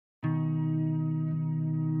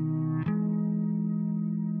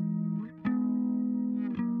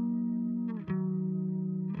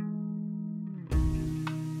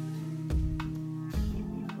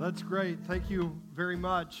That's great. Thank you very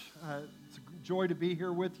much. It's a joy to be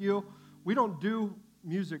here with you. We don't do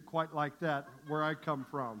music quite like that where I come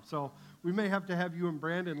from. So we may have to have you and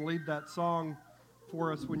Brandon lead that song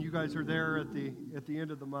for us when you guys are there at the end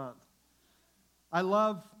of the month. I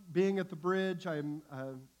love being at the Bridge. I'm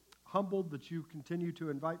humbled that you continue to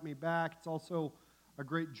invite me back. It's also a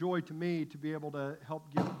great joy to me to be able to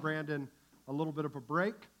help give Brandon a little bit of a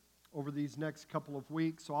break over these next couple of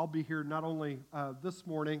weeks. So I'll be here not only this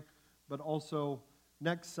morning, but also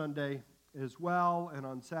next Sunday as well. And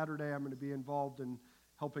on Saturday, I'm going to be involved in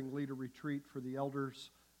helping lead a retreat for the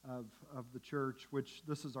elders of the church, which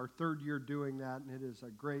this is our third year doing that, and it is a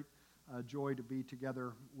great joy to be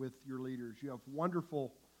together with your leaders. You have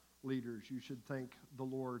wonderful leaders. You should thank the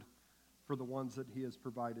Lord for the ones that He has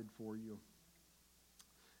provided for you.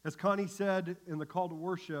 As Connie said in the call to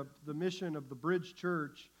worship, the mission of the Bridge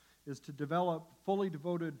Church is to develop fully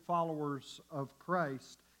devoted followers of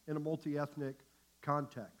Christ in a multi-ethnic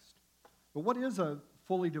context. But what is a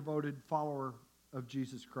fully devoted follower of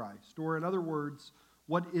Jesus Christ? Or in other words,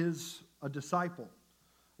 what is a disciple?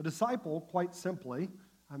 A disciple, quite simply,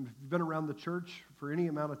 if you've been around the church for any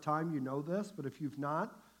amount of time, you know this, but if you've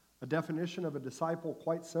not, a definition of a disciple,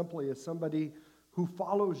 quite simply, is somebody who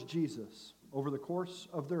follows Jesus over the course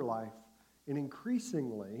of their life and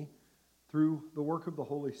increasingly, through the work of the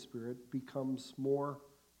Holy Spirit, becomes more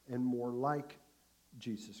and more like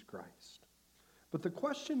Jesus Christ. But the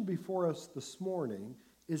question before us this morning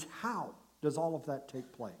is, how does all of that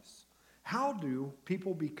take place? How do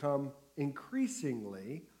people become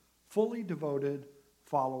increasingly fully devoted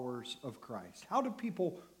followers of Christ? How do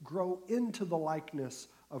people grow into the likeness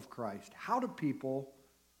of Christ? How do people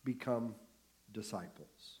become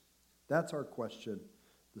disciples? That's our question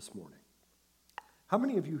this morning. How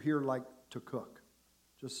many of you here like to cook?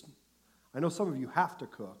 I know some of you have to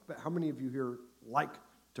cook, but how many of you here like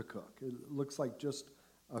to cook? It looks like just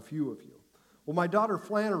a few of you. Well, my daughter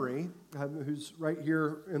Flannery, who's right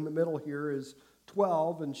here in the middle here, is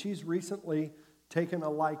 12, and she's recently taken a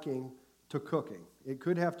liking to cooking. It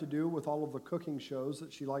could have to do with all of the cooking shows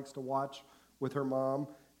that she likes to watch with her mom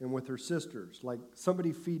and with her sisters, like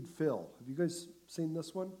Somebody Feed Phil. Have you guys seen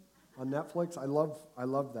this one on Netflix? I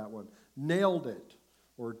love that one. Nailed It,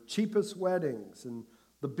 or Cheapest Weddings, and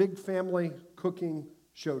the Big Family Cooking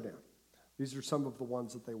Showdown. These are some of the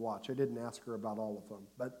ones that they watch. I didn't ask her about all of them.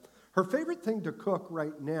 But her favorite thing to cook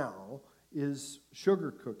right now is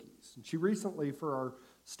sugar cookies. And she recently, for our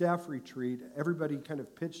staff retreat, everybody kind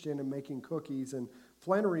of pitched in and making cookies, and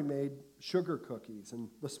Flannery made sugar cookies. And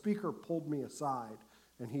the speaker pulled me aside,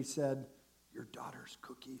 and he said, "Your daughter's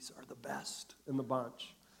cookies are the best in the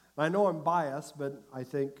bunch." And I know I'm biased, but I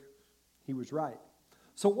think he was right.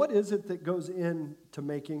 So what is it that goes into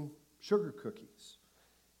making sugar cookies?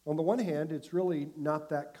 On the one hand, it's really not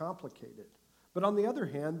that complicated. But on the other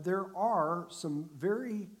hand, there are some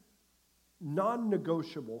very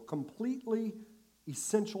non-negotiable, completely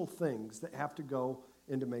essential things that have to go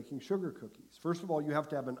into making sugar cookies. First of all, you have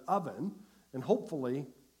to have an oven and hopefully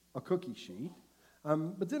a cookie sheet.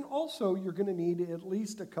 But then also you're going to need at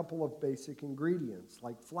least a couple of basic ingredients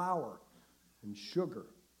like flour and sugar.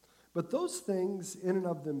 But those things in and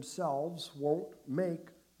of themselves won't make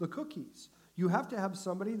the cookies. You have to have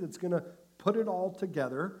somebody that's going to put it all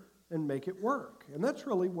together and make it work. And that's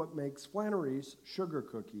really what makes Flannery's sugar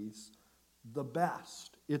cookies the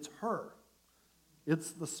best. It's her.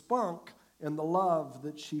 It's the spunk and the love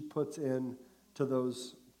that she puts in to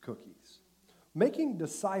those cookies. Making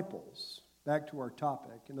disciples, back to our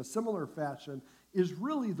topic, in a similar fashion, is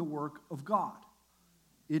really the work of God.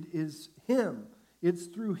 It is Him. It's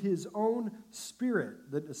through His own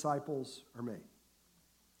Spirit that disciples are made.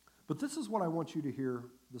 But this is what I want you to hear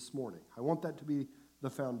this morning. I want that to be the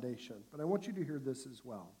foundation, but I want you to hear this as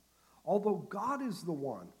well. Although God is the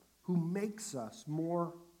one who makes us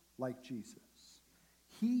more like Jesus,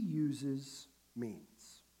 He uses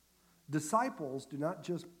means. Disciples do not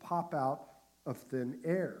just pop out of thin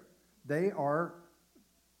air.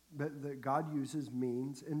 God uses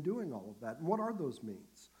means in doing all of that. And what are those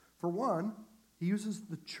means? For one, He uses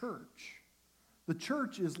the church. The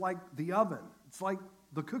church is like the oven. It's like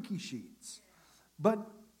the cookie sheets. But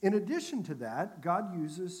in addition to that, God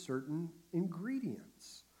uses certain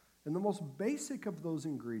ingredients. And the most basic of those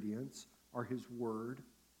ingredients are His word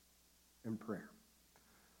and prayer.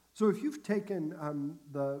 So if you've taken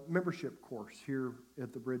the membership course here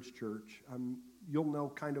at the Bridge Church, you'll know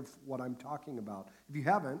kind of what I'm talking about. If you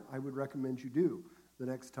haven't, I would recommend you do the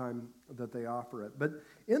next time that they offer it. But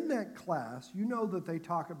in that class, you know that they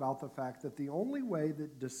talk about the fact that the only way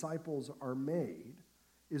that disciples are made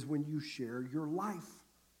is when you share your life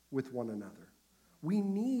with one another. we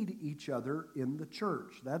need each other in the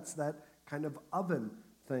church. That's that kind of oven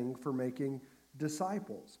thing for making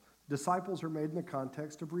disciples. Disciples are made in the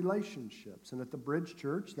context of relationships. And at the Bridge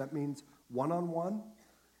Church, that means one-on-one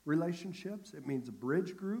relationships. It means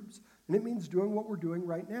bridge groups. And it means doing what we're doing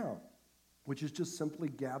right now, which is just simply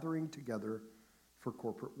gathering together for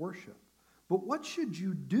corporate worship. But what should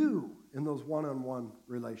you do in those one-on-one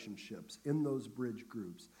relationships, in those bridge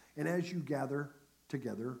groups, and as you gather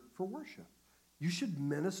together for worship? You should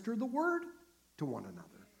minister the word to one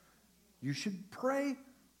another. You should pray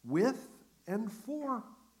with and for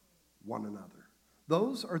one another.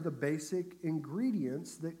 Those are the basic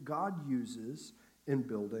ingredients that God uses in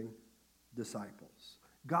building disciples.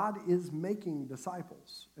 God is making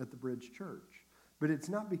disciples at the Bridge Church, but it's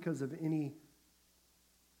not because of any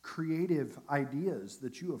creative ideas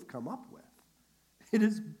that you have come up with. It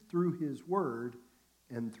is through his word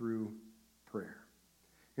and through prayer.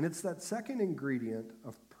 And it's that second ingredient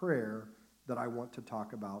of prayer that I want to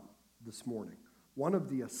talk about this morning. One of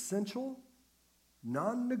the essential,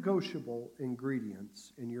 non-negotiable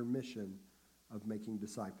ingredients in your mission of making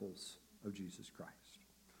disciples of Jesus Christ.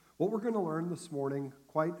 What we're going to learn this morning,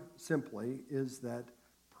 quite simply, is that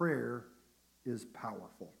prayer is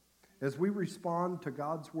powerful. As we respond to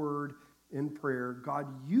God's word in prayer, God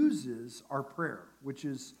uses our prayer, which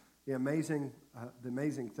is the amazing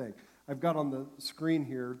thing. I've got on the screen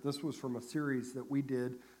here, this was from a series that we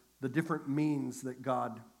did, the different means that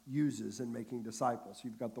God uses in making disciples.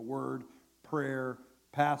 You've got the word, prayer,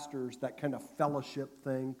 pastors, that kind of fellowship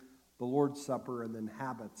thing, the Lord's Supper, and then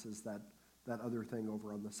habits is that other thing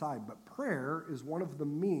over on the side. But prayer is one of the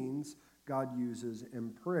means God uses,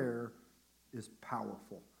 and prayer is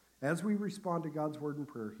powerful. As we respond to God's word in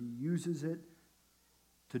prayer, he uses it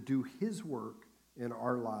to do his work in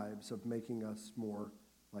our lives of making us more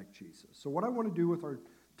like Jesus. So what I want to do with our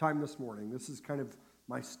time this morning, this is kind of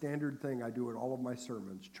my standard thing I do in all of my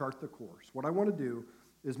sermons, chart the course. What I want to do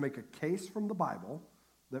is make a case from the Bible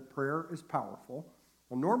that prayer is powerful.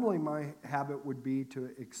 Well, normally my habit would be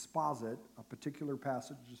to exposit a particular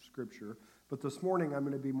passage of Scripture, but this morning I'm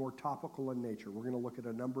going to be more topical in nature. We're going to look at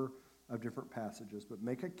a number of different passages, but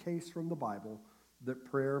make a case from the Bible that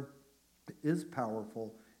prayer is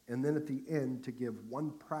powerful, and then at the end to give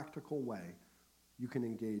one practical way you can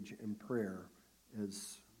engage in prayer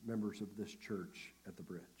as members of this church at the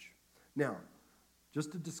Bridge. Now,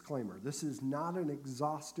 just a disclaimer, this is not an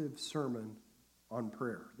exhaustive sermon on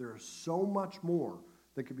prayer. There is so much more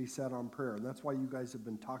that could be said on prayer, and that's why you guys have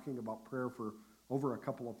been talking about prayer for over a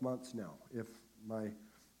couple of months now, if my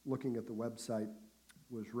looking at the website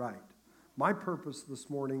was right. My purpose this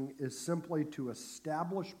morning is simply to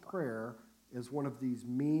establish prayer as one of these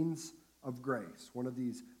means of grace, one of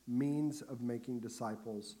these means of making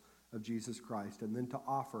disciples of Jesus Christ, and then to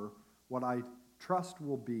offer what I trust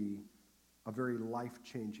will be a very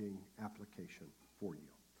life-changing application for you.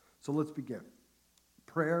 So let's begin.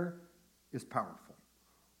 Prayer is powerful.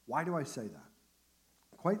 Why do I say that?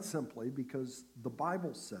 Quite simply because the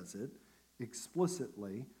Bible says it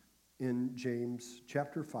explicitly in James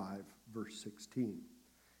chapter 5, verse 16.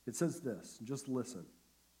 It says this, just listen.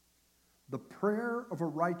 The prayer of a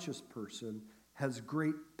righteous person has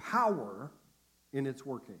great power in its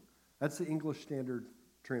working. That's the English Standard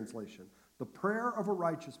Translation. The prayer of a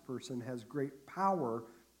righteous person has great power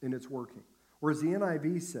in its working. Whereas the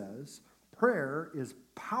NIV says, prayer is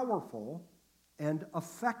powerful and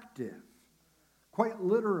effective. Quite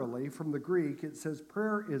literally, from the Greek, it says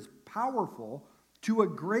prayer is powerful to a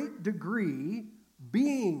great degree,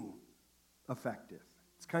 being effective.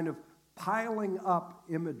 It's kind of piling up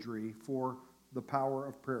imagery for the power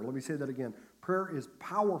of prayer. Let me say that again. Prayer is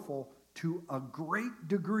powerful to a great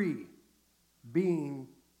degree, being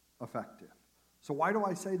effective. So why do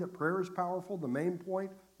I say that prayer is powerful? The main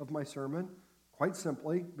point of my sermon, quite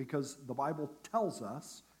simply, because the Bible tells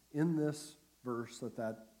us in this verse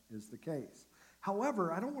that is the case.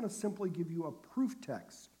 However, I don't want to simply give you a proof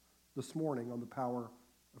text this morning on the power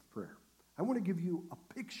of prayer. I want to give you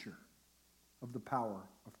a picture of the power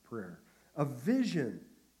of prayer, a vision,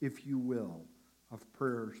 if you will, of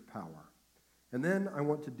prayer's power. And then I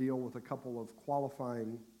want to deal with a couple of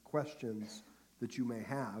qualifying questions that you may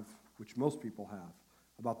have, which most people have,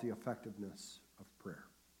 about the effectiveness of prayer.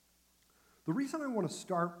 The reason I want to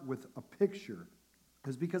start with a picture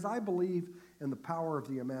is because I believe in the power of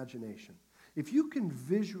the imagination. If you can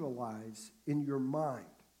visualize in your mind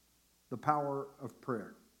the power of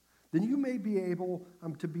prayer, then you may be able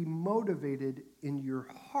to be motivated in your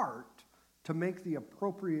heart to make the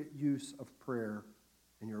appropriate use of prayer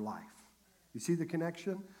in your life. You see the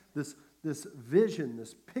connection? This vision,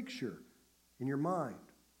 this picture in your mind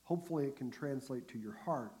hopefully it can translate to your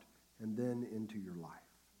heart and then into your life.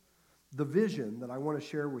 The vision that I want to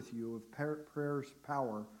share with you of prayer's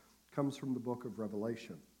power comes from the book of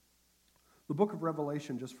Revelation. The book of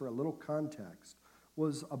Revelation, just for a little context,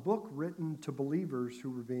 was a book written to believers who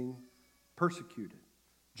were being persecuted.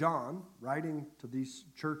 John, writing to these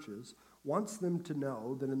churches, wants them to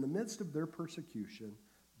know that in the midst of their persecution,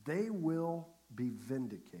 they will be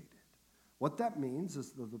vindicated. What that means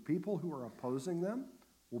is that the people who are opposing them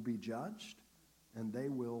will be judged and they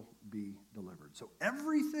will be delivered. So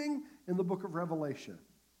everything in the book of Revelation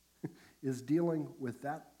is dealing with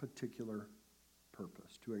that particular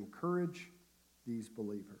purpose, to encourage these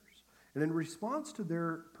believers. And in response to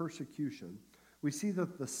their persecution, we see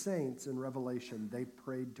that the saints in Revelation, they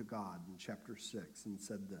prayed to God in chapter 6 and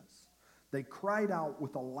said this. They cried out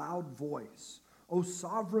with a loud voice, "O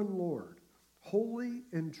sovereign Lord, holy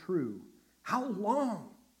and true, how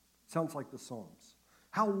long?" Sounds like the Psalms.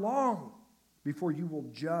 "How long before you will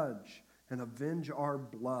judge and avenge our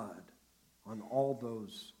blood on all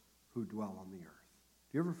those who dwell on the earth?"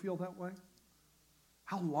 Do you ever feel that way?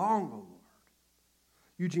 How long, O Lord?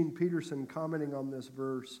 Eugene Peterson, commenting on this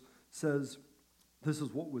verse, says this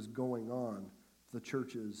is what was going on for the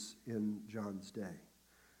churches in John's day.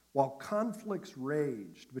 While conflicts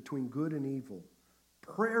raged between good and evil,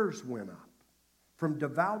 prayers went up from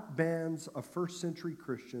devout bands of first-century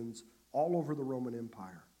Christians all over the Roman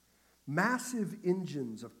Empire. Massive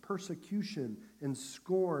engines of persecution and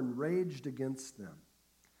scorn raged against them.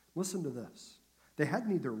 Listen to this. They had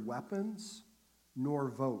neither weapons nor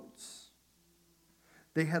votes.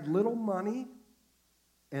 They had little money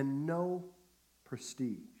and no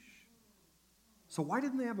prestige. So why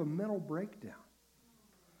didn't they have a mental breakdown?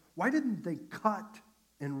 Why didn't they cut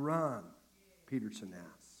and run? Peterson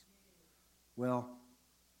asks. Well,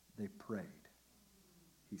 they prayed,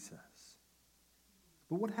 he says.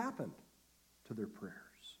 But what happened to their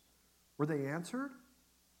prayers? Were they answered?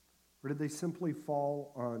 Or did they simply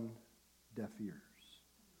fall on deaf ears?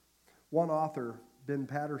 One author, Ben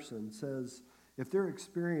Patterson, says, if their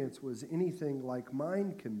experience was anything like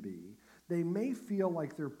mine can be, they may feel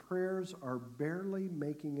like their prayers are barely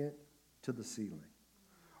making it to the ceiling,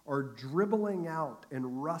 or dribbling out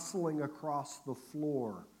and rustling across the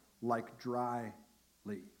floor like dry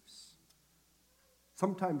leaves.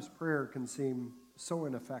 Sometimes prayer can seem so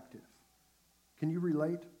ineffective. Can you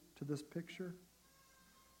relate to this picture?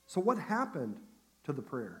 So what happened to the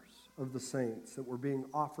prayers of the saints that were being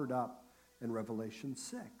offered up in Revelation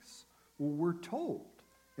 6? Well, we're told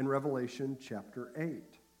in Revelation chapter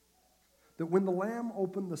 8 that when the Lamb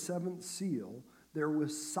opened the seventh seal, there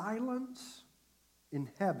was silence in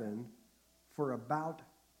heaven for about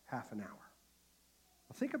half an hour.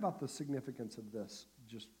 Now think about the significance of this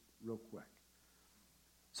just real quick.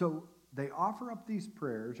 So they offer up these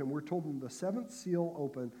prayers, and we're told when the seventh seal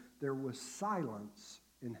opened, there was silence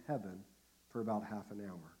in heaven for about half an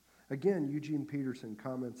hour. Again, Eugene Peterson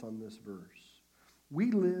comments on this verse.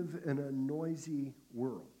 We live in a noisy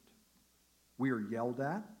world. We are yelled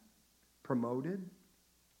at, promoted,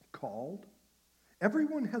 called.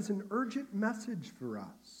 Everyone has an urgent message for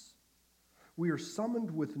us. We are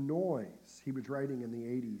summoned with noise. He was writing in the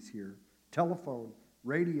 80s here. Telephone,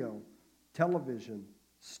 radio, television,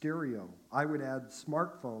 stereo. I would add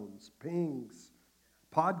smartphones, pings,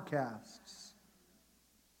 podcasts.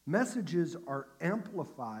 Messages are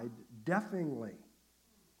amplified deafeningly.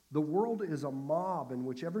 The world is a mob in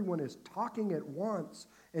which everyone is talking at once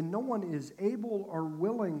and no one is able or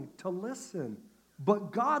willing to listen.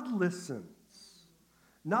 But God listens.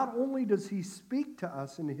 Not only does he speak to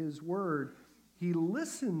us in his word, he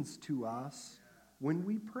listens to us when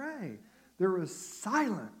we pray. There is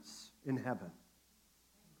silence in heaven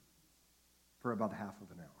for about half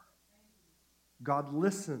of an hour. God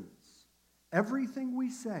listens. Everything we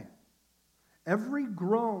say, every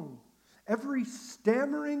groan, every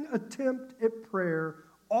stammering attempt at prayer,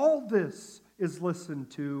 all this is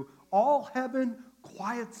listened to. All heaven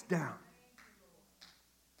quiets down.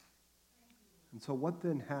 And so what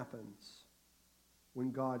then happens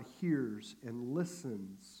when God hears and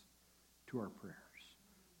listens to our prayers?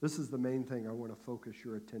 This is the main thing I want to focus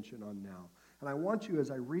your attention on now. And I want you,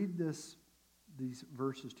 as I read these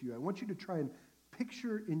verses to you, I want you to try and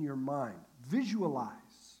picture in your mind,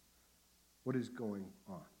 visualize what is going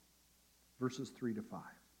on. Verses 3 to 5.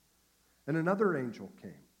 And another angel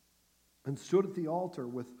came and stood at the altar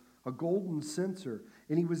with a golden censer,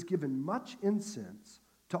 and he was given much incense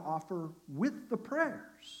to offer with the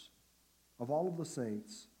prayers of all of the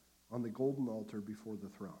saints on the golden altar before the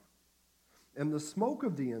throne. And the smoke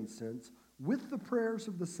of the incense with the prayers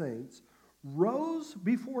of the saints rose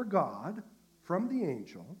before God from the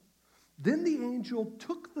angel. Then the angel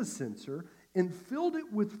took the censer and filled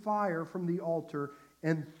it with fire from the altar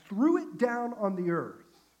and threw it down on the earth.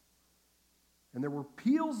 And there were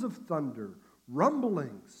peals of thunder,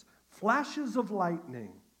 rumblings, flashes of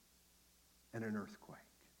lightning, and an earthquake.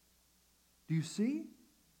 Do you see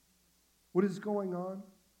what is going on?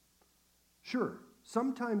 Sure,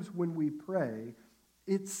 sometimes when we pray,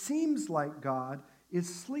 it seems like God is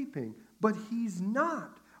sleeping, but He's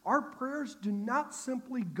not. Our prayers do not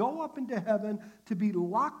simply go up into heaven to be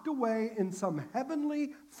locked away in some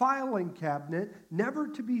heavenly filing cabinet, never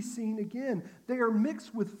to be seen again. They are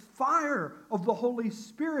mixed with fire of the Holy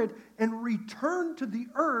Spirit and return to the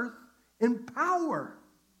earth in power.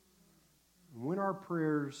 And when our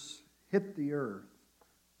prayers hit the earth,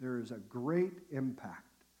 there is a great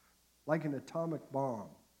impact, like an atomic bomb,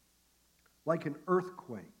 like an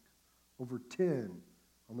earthquake over 10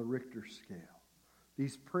 on the Richter scale.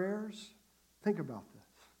 These prayers, think about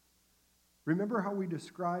this. Remember how we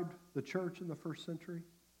described the church in the first century?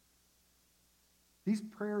 These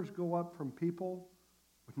prayers go up from people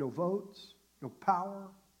with no votes, no power,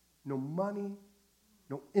 no money,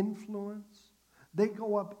 no influence. They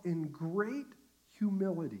go up in great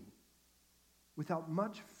humility, without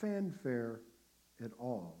much fanfare at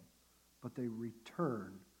all, but they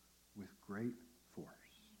return with great force.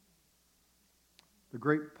 The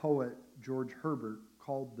great poet George Herbert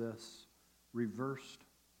called this reversed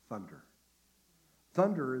thunder.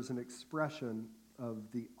 Thunder is an expression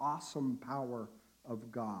of the awesome power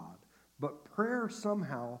of God, but prayer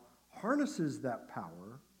somehow harnesses that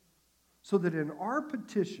power so that in our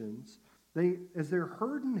petitions, as they're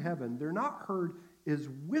heard in heaven, they're not heard as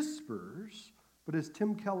whispers, but as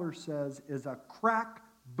Tim Keller says, is a crack,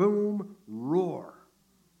 boom, roar.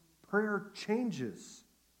 Prayer changes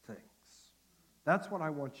things. That's what I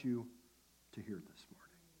want you to hear this morning.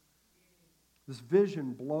 This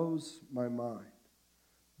vision blows my mind.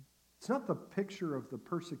 It's not the picture of the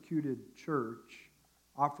persecuted church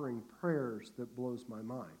offering prayers that blows my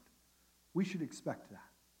mind. We should expect that.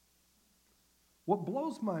 What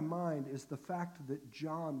blows my mind is the fact that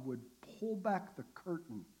John would pull back the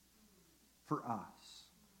curtain for us,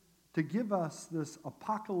 to give us this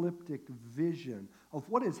apocalyptic vision of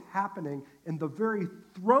what is happening in the very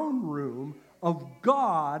throne room of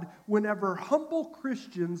God whenever humble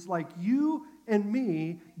Christians like you and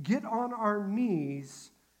me get on our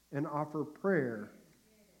knees and offer prayer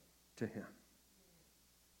to Him.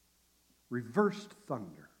 Reversed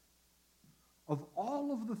thunder. Of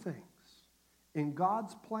all of the things in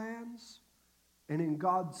God's plans and in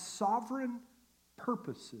God's sovereign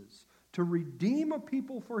purposes to redeem a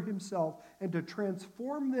people for Himself and to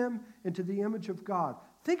transform them into the image of God.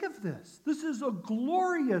 Think of this. This is a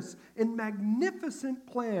glorious and magnificent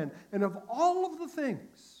plan. And of all of the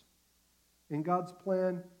things in God's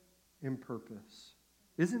plan and purpose,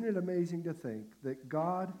 isn't it amazing to think that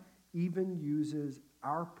God even uses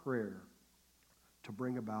our prayer to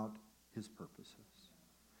bring about His purposes?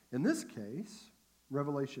 In this case,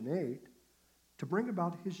 Revelation 8, to bring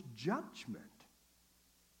about His judgment.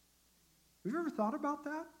 Have you ever thought about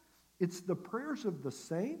that? It's the prayers of the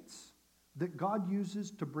saints that God uses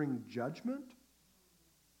to bring judgment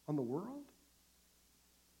on the world.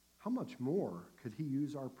 How much more could He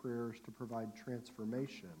use our prayers to provide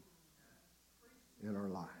transformation in our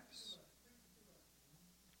lives?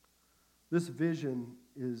 This vision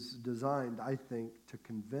is designed, I think, to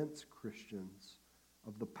convince Christians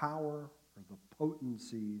of the power or the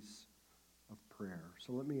potencies of prayer.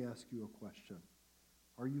 So let me ask you a question.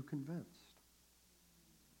 Are you convinced?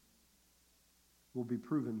 Will be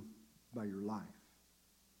proven by your life.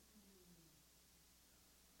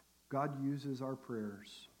 God uses our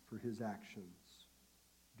prayers for His actions.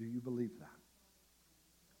 Do you believe that?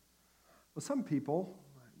 Well, some people,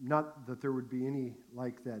 not that there would be any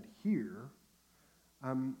like that here,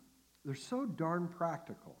 they're so darn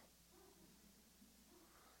practical.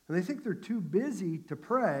 And they think they're too busy to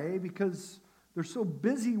pray because they're so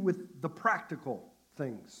busy with the practical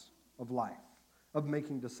things of life, of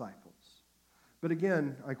making disciples. But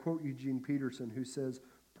again, I quote Eugene Peterson, who says,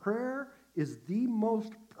 prayer is the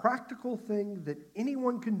most practical thing that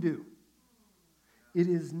anyone can do. It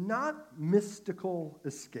is not mystical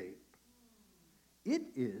escape. It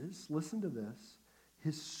is, listen to this,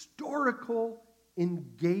 historical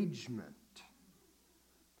engagement.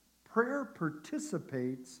 Prayer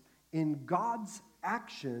participates in God's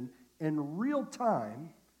action in real time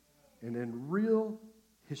and in real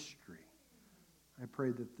history. I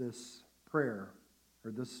pray that this prayer,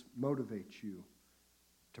 or this motivates you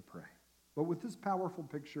to pray. But with this powerful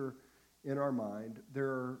picture in our mind, there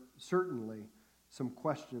are certainly some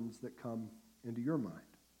questions that come into your mind.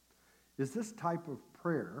 Is this type of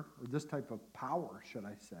prayer, or this type of power, should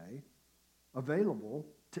I say, available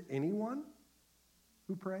to anyone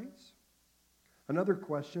who prays? Another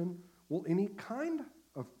question, will any kind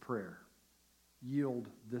of prayer yield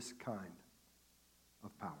this kind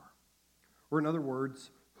of power? Or in other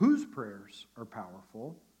words, whose prayers are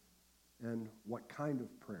powerful and what kind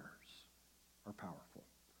of prayers are powerful?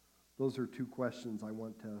 Those are two questions I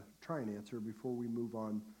want to try and answer before we move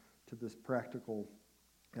on to this practical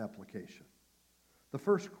application. The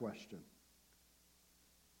first question,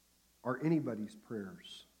 are anybody's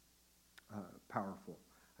prayers powerful?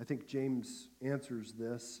 I think James answers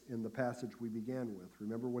this in the passage we began with.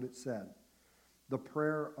 Remember what it said. The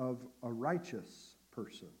prayer of a righteous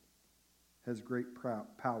person has great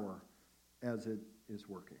power as it is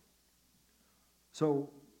working. So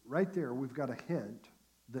right there, we've got a hint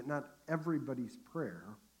that not everybody's prayer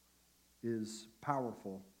is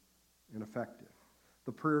powerful and effective.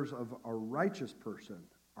 The prayers of a righteous person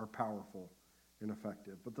are powerful and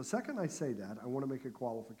effective. But the second I say that, I want to make a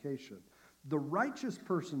qualification. The righteous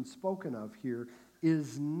person spoken of here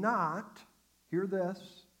is not, hear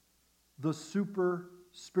this, the super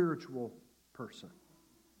spiritual person.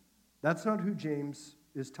 That's not who James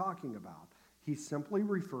is talking about. He's simply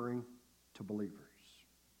referring to believers.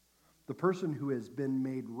 The person who has been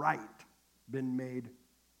made right, been made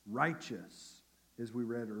righteous, as we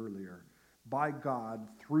read earlier, by God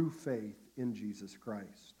through faith in Jesus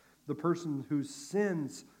Christ. The person whose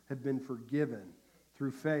sins have been forgiven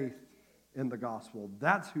through faith in the gospel.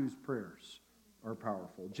 That's whose prayers are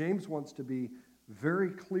powerful. James wants to be very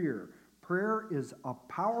clear. Prayer is a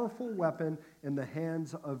powerful weapon in the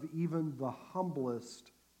hands of even the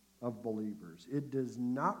humblest of believers. It does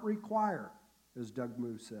not require, as Doug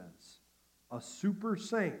Moo says, a super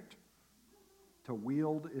saint to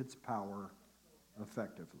wield its power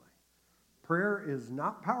effectively. Prayer is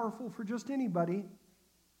not powerful for just anybody.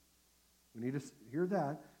 We need to hear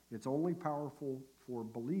that. It's only powerful for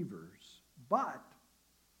believers, but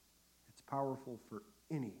it's powerful for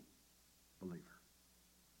any believer.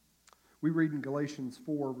 We read in Galatians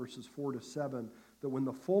 4, verses 4 to 7, that when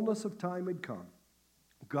the fullness of time had come,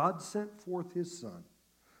 God sent forth his Son,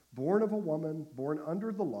 born of a woman, born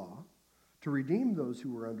under the law, to redeem those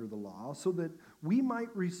who were under the law, so that we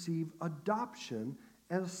might receive adoption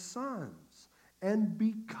as sons. And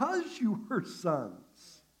because you were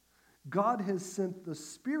sons, God has sent the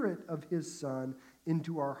Spirit of his Son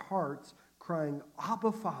into our hearts, crying,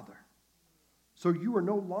 Abba, Father. So you are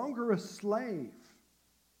no longer a slave,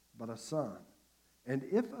 but a son. And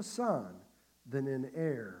if a son, then an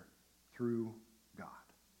heir through God.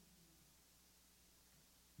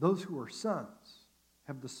 Those who are sons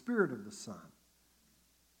have the Spirit of the Son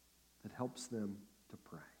that helps them to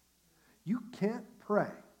pray. You can't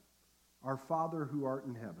pray, Our Father who art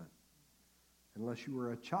in heaven, unless you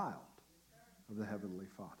are a child of the Heavenly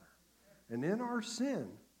Father. And in our sin,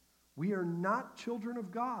 we are not children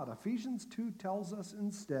of God. Ephesians 2 tells us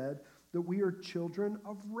instead that we are children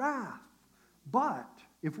of wrath. But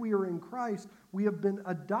if we are in Christ, we have been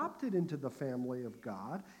adopted into the family of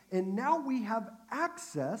God, and now we have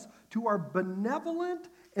access to our benevolent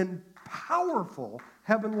and powerful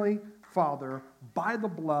Heavenly Father by the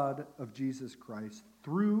blood of Jesus Christ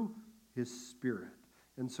through his Spirit.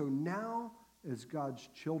 And so now, as God's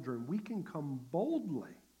children, we can come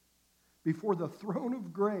boldly before the throne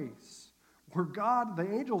of grace, where God,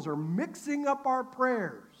 the angels, are mixing up our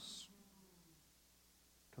prayers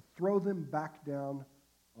to throw them back down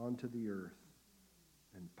onto the earth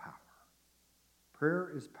in power.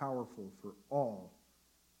 Prayer is powerful for all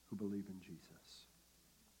who believe in Jesus.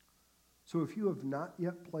 So if you have not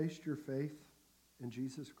yet placed your faith in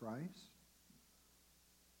Jesus Christ,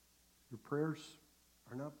 your prayers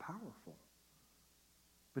are not powerful.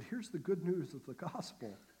 But here's the good news of the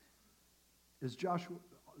gospel. As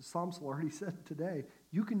Samsel already said today,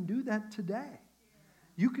 you can do that today.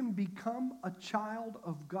 You can become a child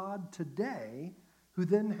of God today who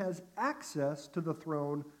then has access to the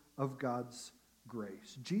throne of God's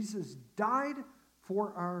grace. Jesus died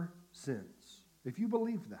for our sins. If you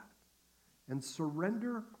believe that and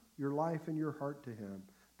surrender your life and your heart to him,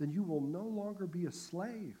 then you will no longer be a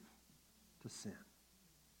slave to sin,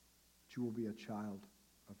 but you will be a child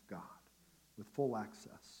of God with full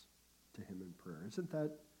access to him in prayer. Isn't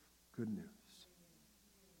that good news?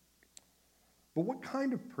 But what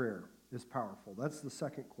kind of prayer is powerful? That's the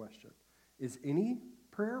second question. Is any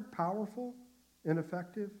prayer powerful and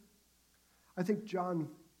effective? I think John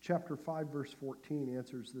chapter 5, verse 14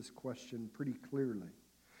 answers this question pretty clearly.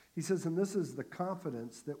 He says, and this is the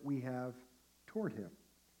confidence that we have toward him,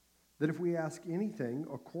 that if we ask anything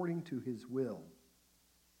according to his will,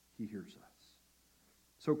 he hears us.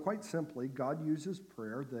 So quite simply, God uses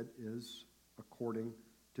prayer that is according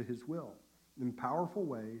to his will in powerful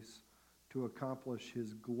ways to accomplish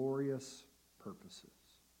his glorious purposes.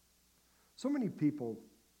 So many people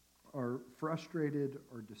are frustrated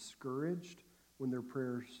or discouraged when their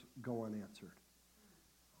prayers go unanswered.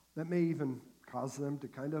 That may even cause them to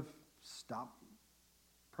kind of stop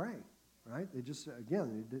praying, right? They just,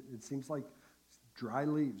 again, it seems like dry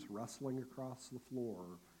leaves rustling across the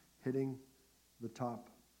floor, hitting the top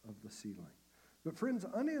of the ceiling. But friends,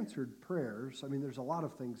 unanswered prayers, I mean, there's a lot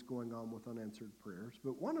of things going on with unanswered prayers,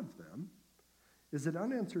 but one of them is that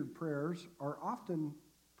unanswered prayers are often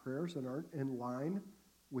prayers that aren't in line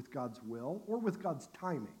with God's will or with God's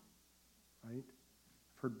timing, right?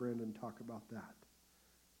 I've heard Brandon talk about that.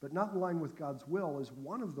 But not in line with God's will is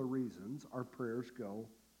one of the reasons our prayers go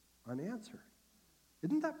unanswered.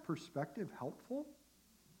 Isn't that perspective helpful?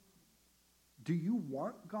 Do you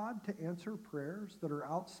want God to answer prayers that are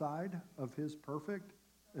outside of his perfect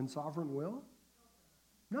and sovereign will?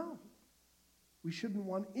 No. We shouldn't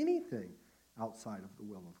want anything outside of the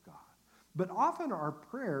will of God. But often our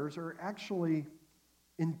prayers are actually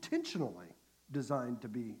intentionally designed to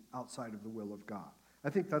be outside of the will of God. I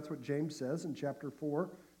think that's what James says in chapter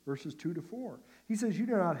 4, verses 2 to 4. He says, you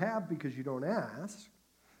do not have because you don't ask,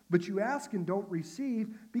 but you ask and don't receive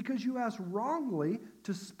because you ask wrongly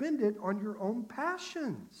to spend it on your own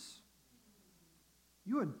passions.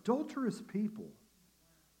 You adulterous people,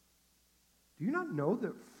 do you not know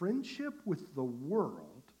that friendship with the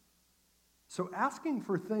world, so asking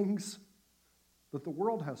for things that the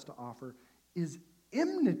world has to offer, is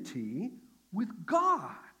enmity with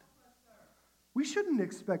God? We shouldn't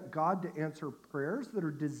expect God to answer prayers that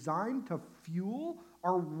are designed to fuel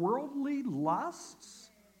our worldly lusts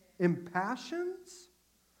and passions.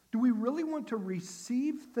 Do we really want to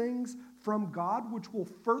receive things from God which will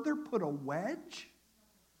further put a wedge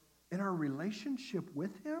in our relationship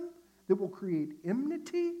with him, that will create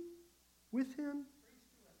enmity with him?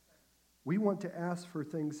 We want to ask for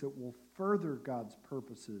things that will further God's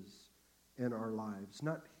purposes in our lives,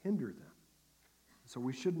 not hinder them. So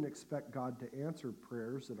we shouldn't expect God to answer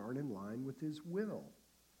prayers that aren't in line with his will.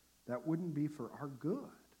 That wouldn't be for our good.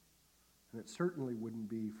 And it certainly wouldn't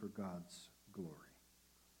be for God's glory.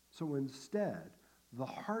 So instead, the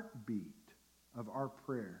heartbeat of our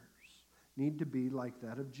prayers need to be like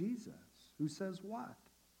that of Jesus, who says what?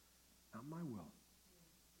 Not my will,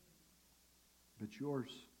 but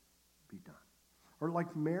yours be done. Or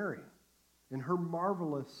like Mary in her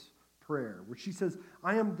marvelous prayer, where she says,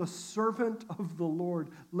 I am the servant of the Lord.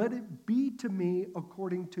 Let it be to me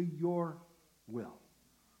according to your will.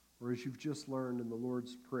 Or as you've just learned in the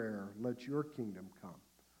Lord's Prayer, let your kingdom come.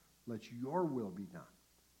 Let your will be done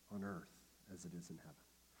on earth as it is in heaven.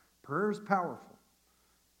 Prayer is powerful.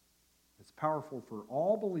 It's powerful for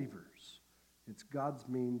all believers. It's God's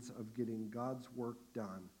means of getting God's work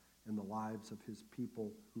done in the lives of his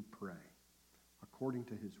people who pray according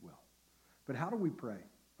to his will. But how do we pray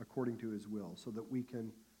according to his will so that we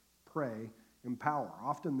can pray in power?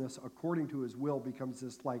 Often this according to his will becomes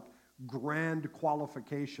this like grand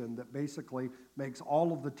qualification that basically makes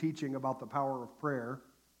all of the teaching about the power of prayer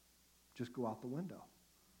just go out the window.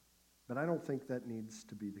 But I don't think that needs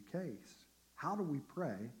to be the case. How do we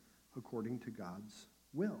pray according to God's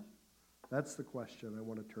will? That's the question I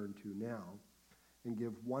want to turn to now and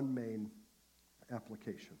give one main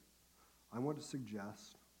application. I want to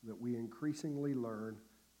suggest that we increasingly learn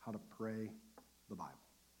how to pray the Bible.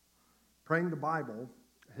 Praying the Bible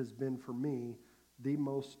has been, for me, the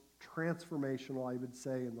most transformational, I would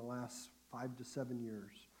say, in the last 5 to 7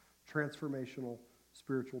 years, transformational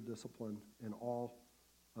spiritual discipline in all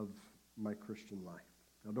of my Christian life.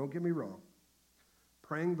 Now, don't get me wrong.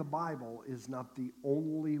 Praying the Bible is not the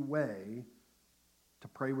only way to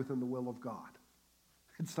pray within the will of God.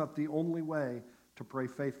 It's not the only way to pray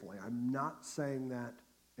faithfully. I'm not saying that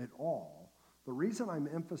at all. The reason I'm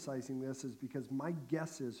emphasizing this is because my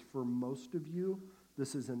guess is for most of you,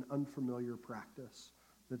 this is an unfamiliar practice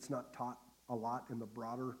that's not taught a lot in the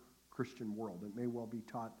broader Christian world. It may well be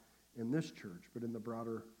taught in this church, but in the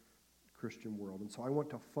broader Christian world. And so I want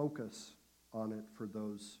to focus on it for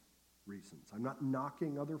those reasons. I'm not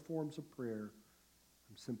knocking other forms of prayer.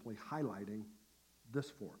 I'm simply highlighting this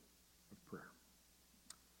form of prayer.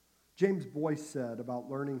 James Boyce said about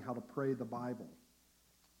learning how to pray the Bible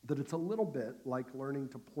that it's a little bit like learning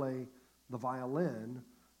to play the violin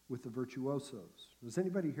with the virtuosos. Does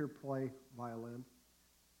anybody here play violin?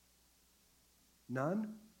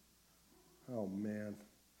 None? Oh, man.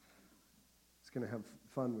 It's going to have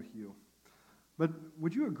fun with you. But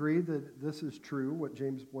would you agree that this is true, what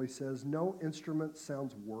James Boyce says? No instrument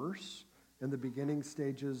sounds worse in the beginning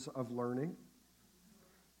stages of learning.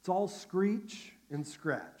 It's all screech and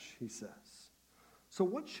scratch, he says. So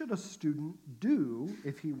what should a student do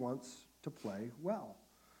if he wants to play well?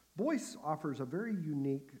 Boyce offers a very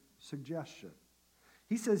unique suggestion.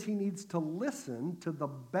 He says he needs to listen to the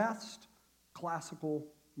best classical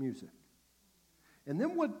music. And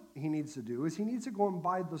then what he needs to do is he needs to go and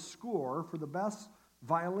buy the score for the best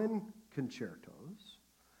violin concertos,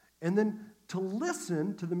 and then to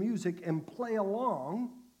listen to the music and play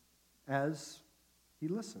along as he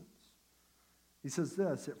listens. He says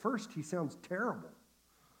this, at first he sounds terrible.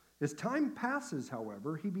 As time passes,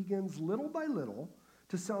 however, he begins little by little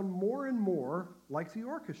to sound more and more like the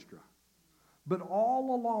orchestra. But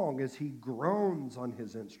all along as he groans on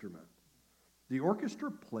his instrument, the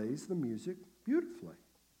orchestra plays the music beautifully.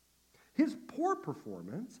 His poor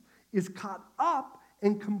performance is caught up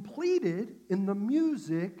and completed in the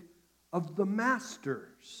music of the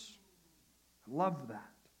masters. I love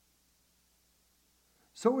that.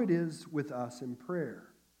 So it is with us in prayer.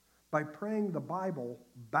 By praying the Bible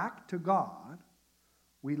back to God,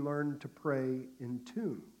 we learn to pray in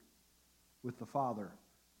tune with the Father,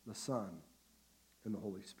 the Son, and the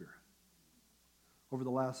Holy Spirit. Over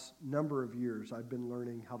the last number of years, I've been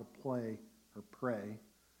learning how to play or pray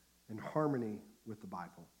in harmony with the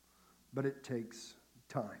Bible, but it takes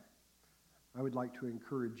time. I would like to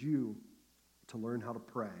encourage you to learn how to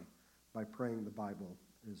pray by praying the Bible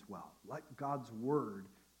as well. Let God's Word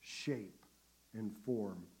shape and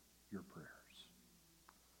form your prayers.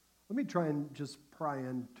 Let me try and just pry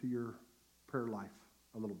into your prayer life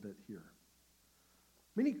a little bit here.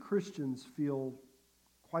 Many Christians feel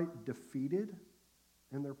quite defeated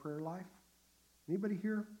in their prayer life. Anybody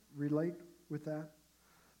here relate with that?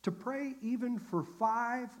 To pray even for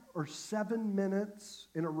 5 or 7 minutes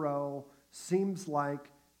in a row seems like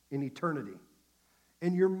an eternity.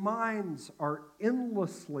 And your minds are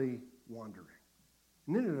endlessly wandering.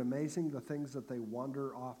 Isn't it amazing the things that they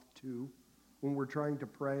wander off to when we're trying to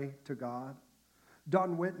pray to God?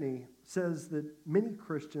 Don Whitney says that many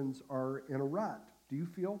Christians are in a rut. Do you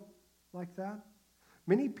feel like that?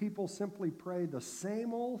 Many people simply pray the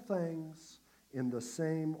same old things in the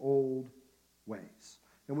same old ways.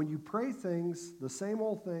 And when you pray things, the same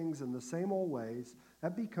old things in the same old ways,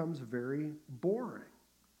 that becomes very boring.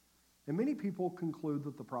 And many people conclude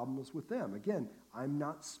that the problem is with them. Again, I'm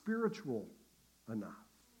not spiritual enough.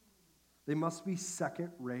 They must be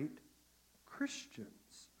second-rate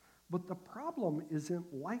Christians. But the problem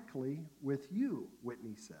isn't likely with you,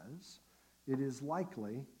 Whitney says. It is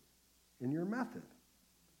likely in your method.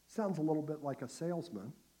 Sounds a little bit like a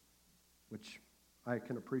salesman, which I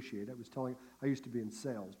can appreciate. I used to be in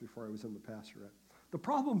sales before I was in the pastorate. The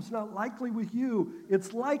problem's not likely with you.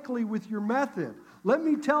 It's likely with your method. Let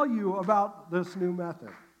me tell you about this new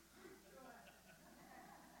method.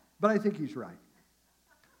 But I think he's right.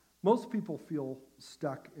 Most people feel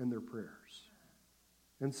stuck in their prayers.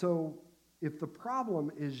 And so if the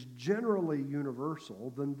problem is generally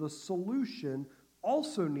universal, then the solution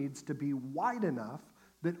also needs to be wide enough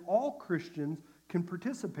that all Christians can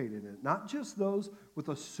participate in it. Not just those with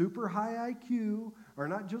a super high IQ, or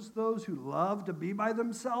not just those who love to be by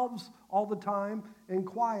themselves all the time and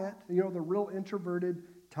quiet, the real introverted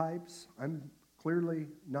types. I'm clearly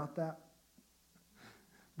not that.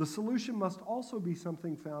 The solution must also be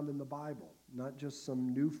something found in the Bible, not just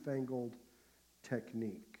some newfangled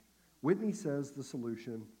technique. Whitney says the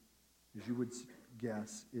solution, as you would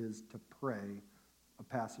guess, is to pray a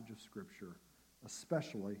passage of Scripture,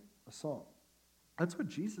 especially a psalm. That's what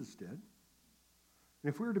Jesus did. And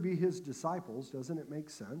if we were to be his disciples, doesn't it make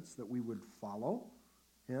sense that we would follow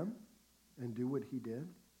him and do what he did?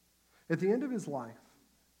 At the end of his life,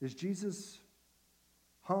 as Jesus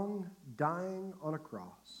hung, dying on a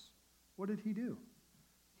cross, what did he do?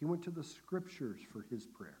 He went to the Scriptures for his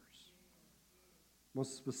prayers.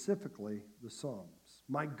 Most specifically, the Psalms.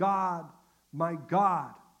 My God,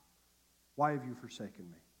 why have you forsaken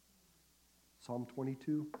me? Psalm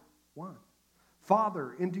 22:1.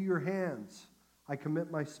 Father, into your hands I commit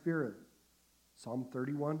my spirit. Psalm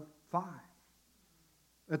 31:5.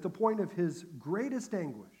 At the point of his greatest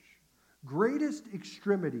anguish, greatest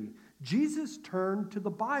extremity, Jesus turned to the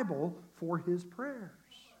Bible for his prayers.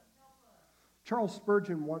 Charles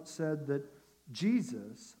Spurgeon once said that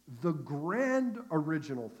Jesus, the grand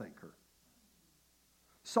original thinker,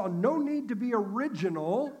 saw no need to be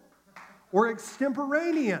original or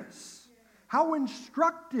extemporaneous. How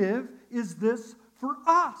instructive is this for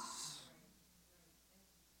us?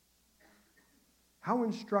 How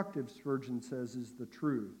instructive, Spurgeon says, is the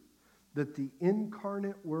truth that the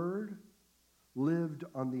incarnate Word lived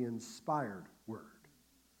on the inspired Word.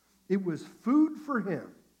 It was food for him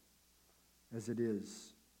as it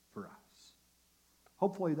is for us.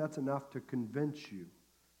 Hopefully that's enough to convince you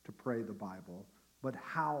to pray the Bible. But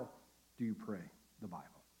how do you pray the Bible?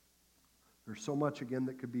 There's so much, again,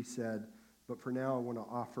 that could be said. But for now, I want to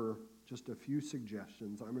offer just a few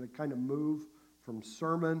suggestions. I'm going to kind of move from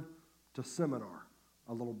sermon to seminar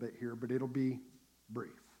a little bit here, but it'll be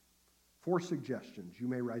brief. 4 suggestions. You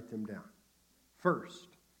may write them down. First,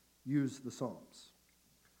 use the Psalms.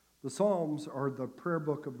 The Psalms are the prayer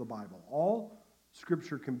book of the Bible. All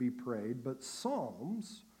Scripture can be prayed, but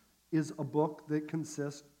Psalms is a book that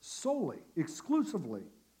consists solely, exclusively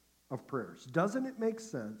of prayers. Doesn't it make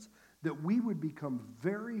sense that we would become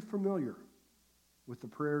very familiar with the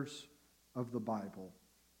prayers of the Bible?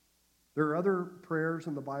 There are other prayers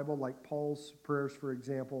in the Bible, like Paul's prayers, for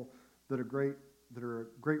example, that are a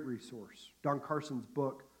great resource. Don Carson's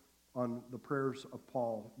book on the prayers of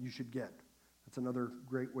Paul, you should get. That's another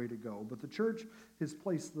great way to go. But the church has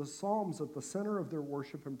placed the Psalms at the center of their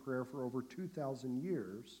worship and prayer for over 2,000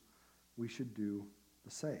 years. We should do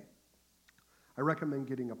the same. I recommend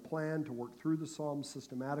getting a plan to work through the Psalms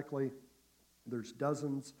systematically. There's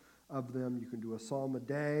dozens of them. You can do a psalm a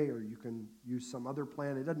day, or you can use some other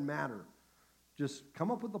plan. It doesn't matter. Just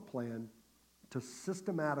come up with a plan to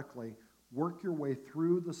systematically work your way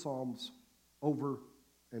through the Psalms over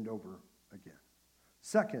and over again.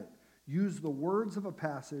 Second, use the words of a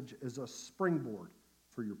passage as a springboard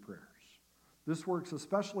for your prayers. This works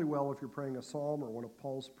especially well if you're praying a psalm or one of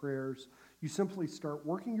Paul's prayers. You simply start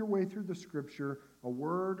working your way through the Scripture, a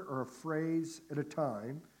word or a phrase at a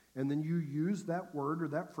time, and then you use that word or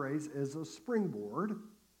that phrase as a springboard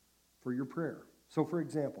for your prayer. So, for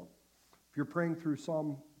example, if you're praying through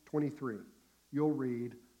Psalm 23, you'll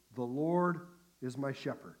read, "The Lord is my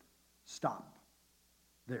shepherd." Stop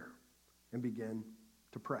there and begin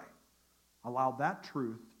to pray. Allow that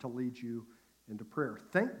truth to lead you into prayer.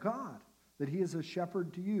 Thank God that he is a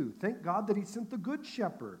shepherd to you. Thank God that he sent the good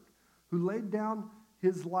shepherd who laid down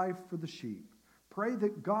his life for the sheep. Pray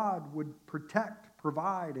that God would protect,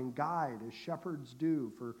 provide, and guide as shepherds do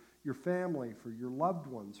for your family, for your loved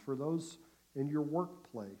ones, for those in your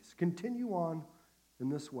workplace. Continue on in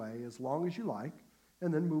this way as long as you like,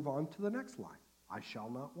 and then move on to the next line. I shall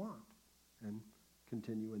not want, and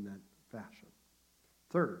continue in that fashion.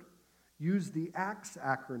 Third, use the ACTS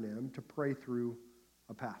acronym to pray through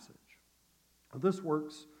a passage. This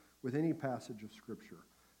works with any passage of Scripture.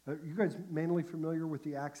 You guys mainly familiar with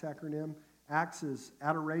the ACTS acronym? ACTS is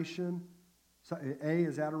adoration, A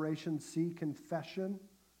is adoration, C, confession,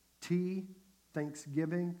 T,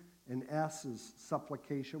 thanksgiving, and S is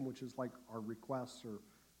supplication, which is like our requests or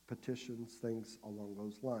petitions, things along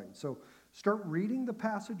those lines. So start reading the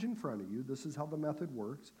passage in front of you. This is how the method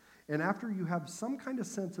works. And after you have some kind of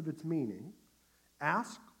sense of its meaning,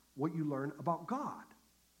 ask what you learn about God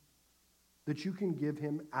that you can give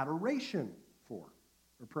him adoration for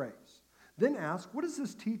or praise. Then ask, what does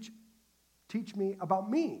this teach me about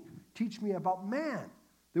me? Teach me about man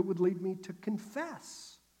that would lead me to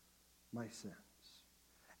confess my sins.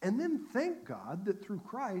 And then thank God that through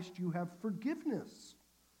Christ you have forgiveness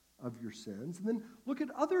of your sins. And then look at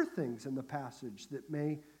other things in the passage that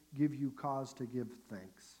may give you cause to give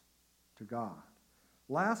thanks to God.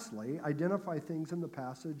 Lastly, identify things in the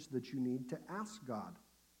passage that you need to ask God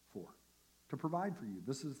for, to provide for you.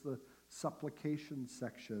 This is the supplication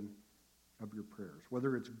section of your prayers.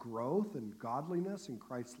 Whether it's growth and godliness and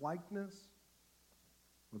Christ-likeness,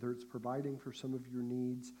 whether it's providing for some of your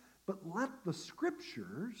needs, but let the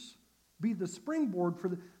Scriptures be the springboard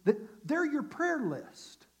for they're your prayer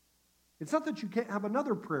list. It's not that you can't have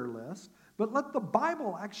another prayer list, but let the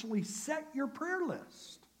Bible actually set your prayer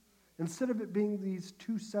list. Instead of it being these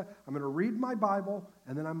two set, I'm going to read my Bible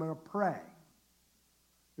and then I'm going to pray.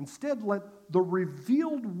 Instead, let the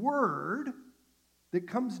revealed word that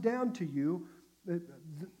comes down to you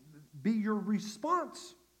be your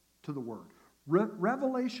response to the word.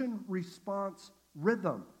 Revelation, response,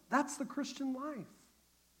 rhythm. That's the Christian life.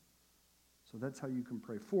 So that's how you can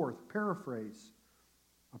pray. Fourth, paraphrase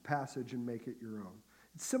a passage and make it your own.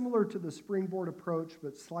 It's similar to the springboard approach,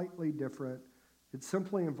 but slightly different. It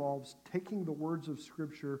simply involves taking the words of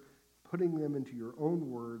Scripture, putting them into your own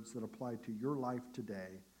words that apply to your life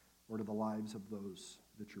today or to the lives of those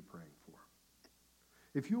that you're praying for.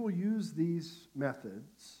 If you will use these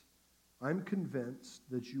methods, I'm convinced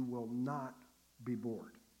that you will not be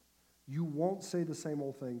bored. You won't say the same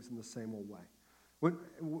old things in the same old way.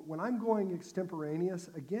 When I'm going extemporaneous,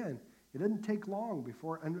 again, it doesn't take long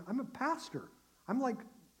before, and I'm a pastor. I'm like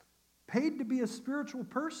paid to be a spiritual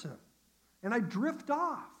person. and I drift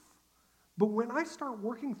off. But when I start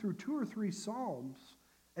working through 2 or 3 Psalms,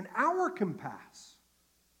 an hour can pass.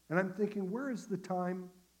 And I'm thinking, where is the time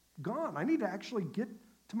gone? I need to actually get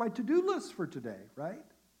to my to-do list for today, right?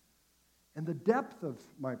 And the depth of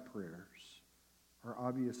my prayers are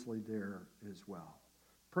obviously there as well.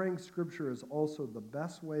 Praying Scripture is also the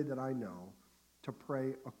best way that I know to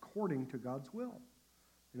pray according to God's will.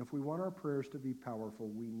 And if we want our prayers to be powerful,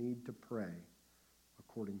 we need to pray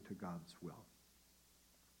according to God's will.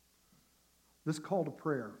 This call to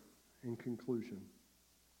prayer, in conclusion.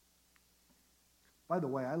 By the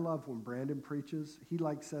way, I love when Brandon preaches. He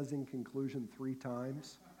says in conclusion 3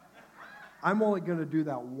 times. I'm only going to do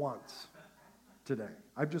that once today.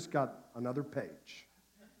 I've just got another page.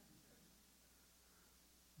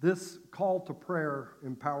 This call to prayer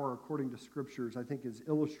and power according to Scriptures, I think, is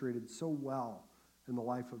illustrated so well in the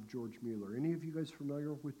life of George Mueller. Any of you guys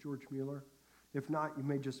familiar with George Mueller? If not, you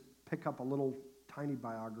may just pick up a little tiny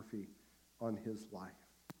biography on his life.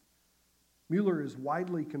 Mueller is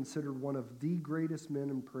widely considered one of the greatest men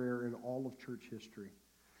in prayer in all of church history.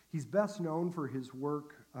 He's best known for his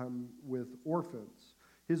work with orphans.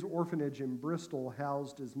 His orphanage in Bristol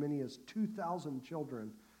housed as many as 2,000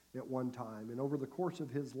 children at one time. And over the course of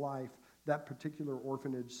his life, that particular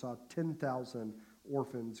orphanage saw 10,000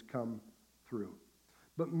 orphans come through.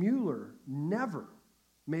 But Mueller never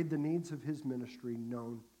made the needs of his ministry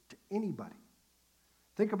known to anybody.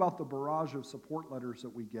 Think about the barrage of support letters that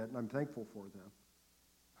we get, and I'm thankful for them.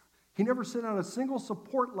 He never sent out a single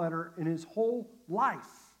support letter in his whole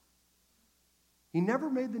life. He never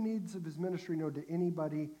made the needs of his ministry known to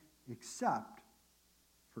anybody except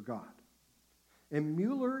for God. And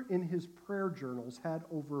Mueller, in his prayer journals, had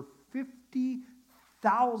over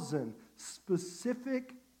 50,000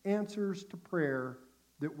 specific answers to prayer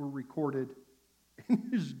that were recorded in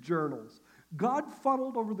his journals. God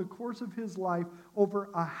funneled over the course of his life over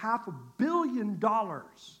 $500 million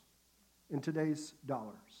in today's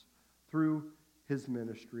dollars through his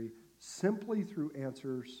ministry, simply through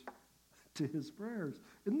answers to his prayers.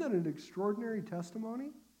 Isn't that an extraordinary testimony?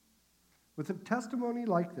 With a testimony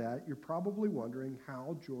like that, you're probably wondering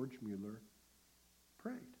how George Mueller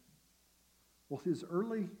prayed. Well, his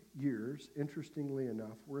early years, interestingly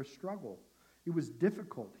enough, were a struggle. It was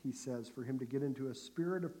difficult, he says, for him to get into a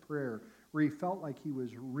spirit of prayer where he felt like he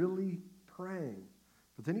was really praying.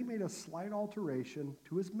 But then he made a slight alteration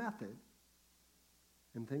to his method,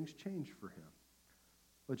 and things changed for him.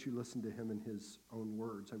 Let you listen to him in his own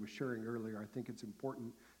words. I was sharing earlier, I think it's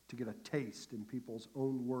important to get a taste in people's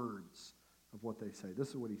own words of what they say. This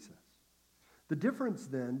is what he says. The difference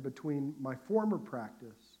then between my former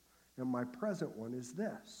practice and my present one is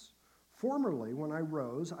this. Formerly, when I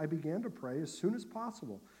rose, I began to pray as soon as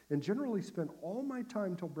possible and generally spent all my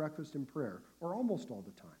time till breakfast in prayer, or almost all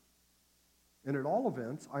the time. And at all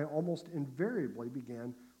events, I almost invariably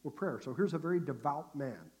began with prayer. So here's a very devout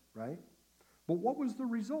man, right? But what was the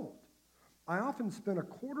result? I often spent a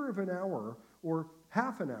quarter of an hour or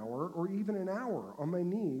half an hour or even an hour on my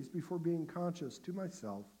knees before being conscious to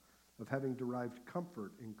myself of having derived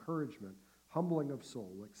comfort, encouragement, humbling of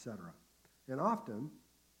soul, etc. And often,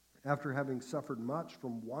 after having suffered much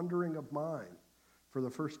from wandering of mind for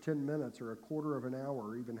the first 10 minutes or a quarter of an hour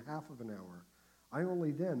or even half of an hour, I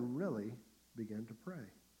only then really began to pray.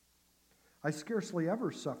 I scarcely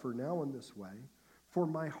ever suffer now in this way, for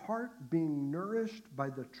my heart being nourished by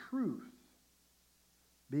the truth,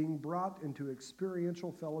 being brought into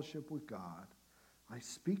experiential fellowship with God, I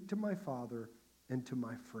speak to my Father and to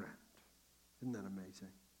my friend. Isn't that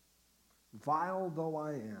amazing? Vile though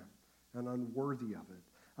I am and unworthy of it,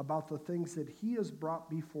 about the things that he has brought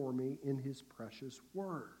before me in his precious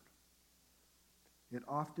word. It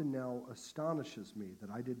often now astonishes me that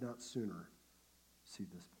I did not sooner see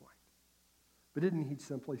this point. But isn't he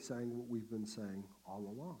simply saying what we've been saying all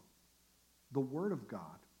along? The word of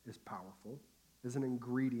God is powerful, is an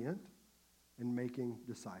ingredient in making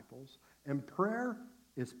disciples, and prayer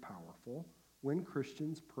is powerful when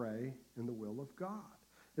Christians pray in the will of God.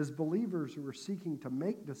 As believers who are seeking to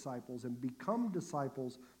make disciples and become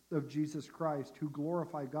disciples of Jesus Christ who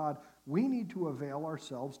glorify God, we need to avail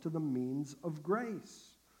ourselves to the means of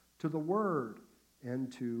grace, to the word, and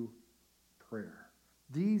to prayer.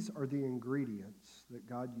 These are the ingredients that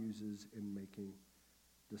God uses in making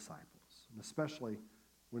disciples, and especially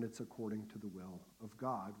when it's according to the will of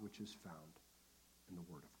God, which is found in the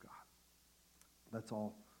Word of God. That's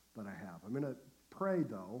all that I have. I'm going to pray,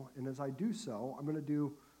 though, and as I do so, I'm going to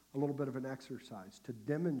do a little bit of an exercise to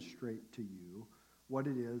demonstrate to you what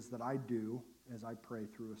it is that I do as I pray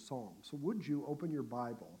through a psalm. So would you open your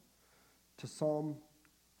Bible to Psalm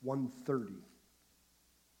 130?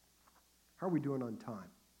 How are we doing on time?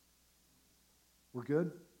 We're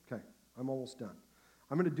good? Okay, I'm almost done.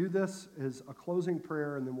 I'm going to do this as a closing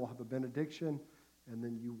prayer, and then we'll have a benediction, and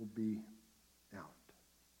then you will be out.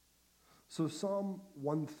 So Psalm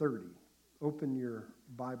 130, open your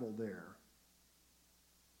Bible there.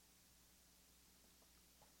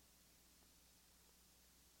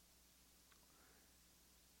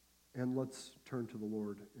 And let's turn to the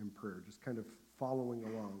Lord in prayer, just kind of following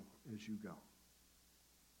along as you go.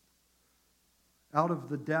 Out of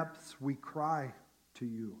the depths we cry to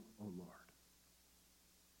you, O Lord.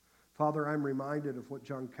 Father, I'm reminded of what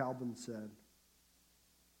John Calvin said,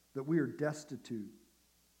 that we are destitute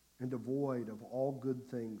and devoid of all good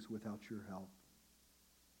things without your help.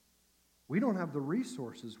 We don't have the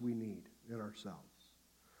resources we need in ourselves.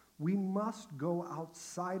 We must go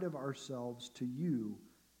outside of ourselves to you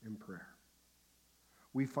in prayer.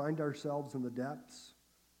 We find ourselves in the depths,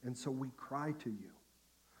 and so we cry to you.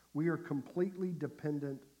 We are completely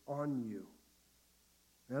dependent on you.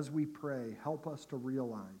 As we pray, help us to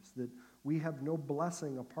realize that we have no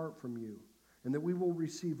blessing apart from you, and that we will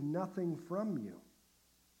receive nothing from you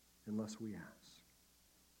unless we ask.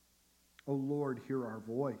 O Lord, hear our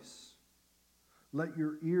voice. Let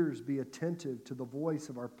your ears be attentive to the voice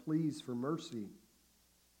of our pleas for mercy.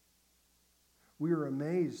 We are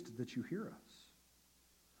amazed that you hear us,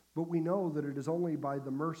 but we know that it is only by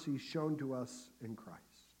the mercy shown to us in Christ.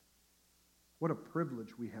 What a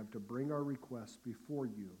privilege we have to bring our requests before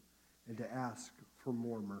you and to ask for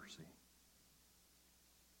more mercy.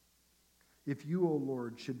 If you, O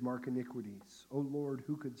Lord, should mark iniquities, O Lord,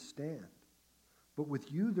 who could stand? But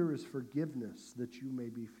with you there is forgiveness that you may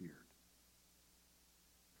be feared.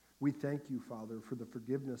 We thank you, Father, for the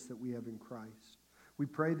forgiveness that we have in Christ. We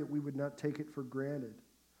pray that we would not take it for granted.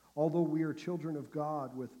 Although we are children of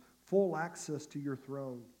God with full access to your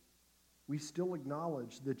throne, we still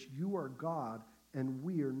acknowledge that you are God and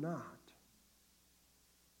we are not.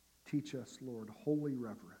 Teach us, Lord, holy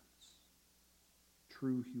reverence,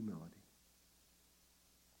 true humility.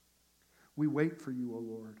 We wait for you, O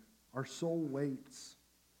Lord. Our soul waits,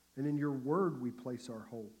 and in your word we place our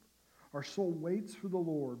hope. Our soul waits for the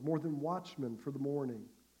Lord more than watchmen for the morning,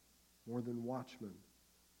 more than watchmen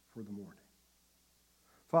for the morning.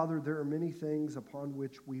 Father, there are many things upon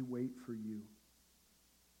which we wait for you.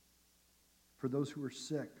 For those who are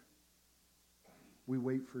sick, we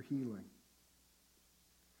wait for healing.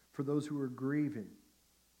 For those who are grieving,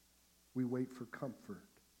 we wait for comfort.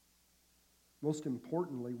 Most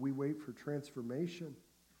importantly, we wait for transformation.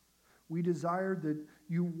 We desire that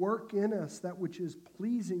you work in us that which is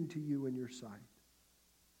pleasing to you in your sight.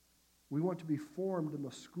 We want to be formed in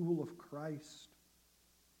the school of Christ.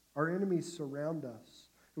 Our enemies surround us,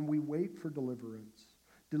 and we wait for deliverance.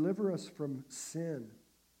 Deliver us from sin.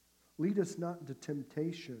 Lead us not into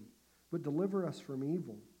temptation, but deliver us from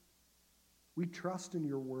evil. We trust in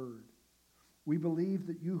your word. We believe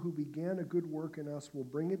that you who began a good work in us will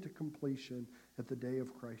bring it to completion at the day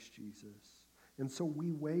of Christ Jesus. And so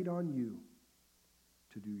we wait on you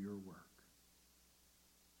to do your work.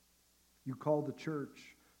 You call the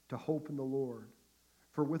church to hope in the Lord.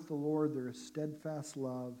 For with the Lord there is steadfast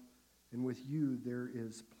love, and with you there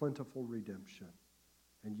is plentiful redemption.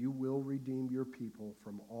 And you will redeem your people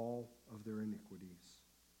from all of their iniquities.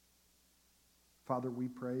 Father, we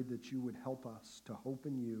pray that you would help us to hope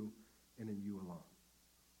in you and in you alone.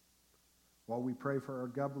 While we pray for our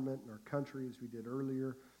government and our country, as we did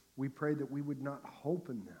earlier, we pray that we would not hope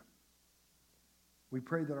in them. We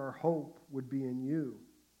pray that our hope would be in you.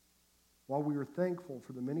 While we are thankful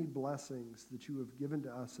for the many blessings that you have given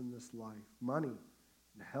to us in this life, money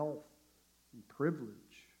and health and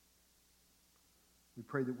privilege, we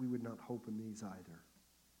pray that we would not hope in these either,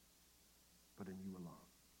 but in you alone.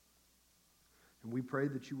 And we pray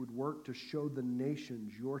that you would work to show the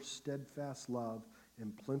nations your steadfast love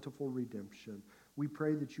and plentiful redemption. We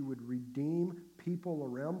pray that you would redeem people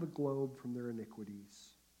around the globe from their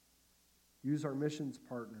iniquities. Use our missions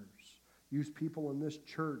partners. Use people in this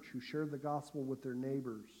church who share the gospel with their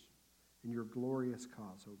neighbors in your glorious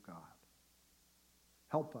cause, O God.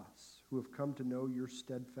 Help us who have come to know your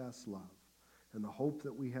steadfast love and the hope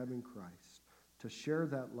that we have in Christ to share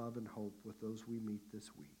that love and hope with those we meet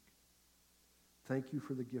this week. Thank you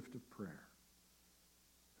for the gift of prayer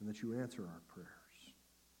and that you answer our prayers.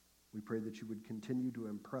 We pray that you would continue to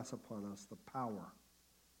impress upon us the power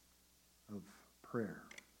of prayer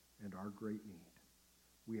and our great need.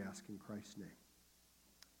 We ask in Christ's name.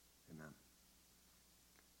 Amen.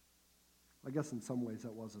 I guess in some ways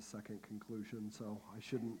that was a second conclusion, so I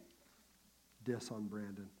shouldn't diss on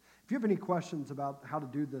Brandon. If you have any questions about how to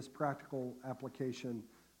do this practical application,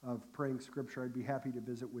 of praying scripture, I'd be happy to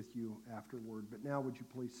visit with you afterward. But now would you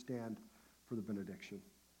please stand for the benediction,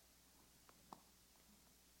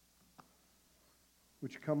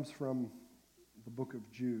 which comes from the book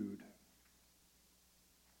of Jude.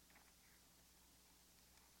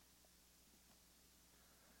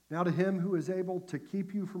 Now to him who is able to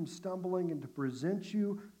keep you from stumbling and to present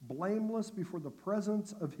you blameless before the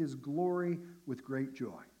presence of his glory with great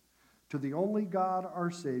joy. To the only God,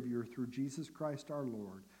 our Savior, through Jesus Christ our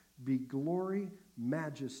Lord, be glory,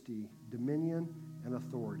 majesty, dominion, and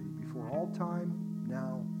authority before all time,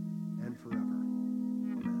 now, and forever.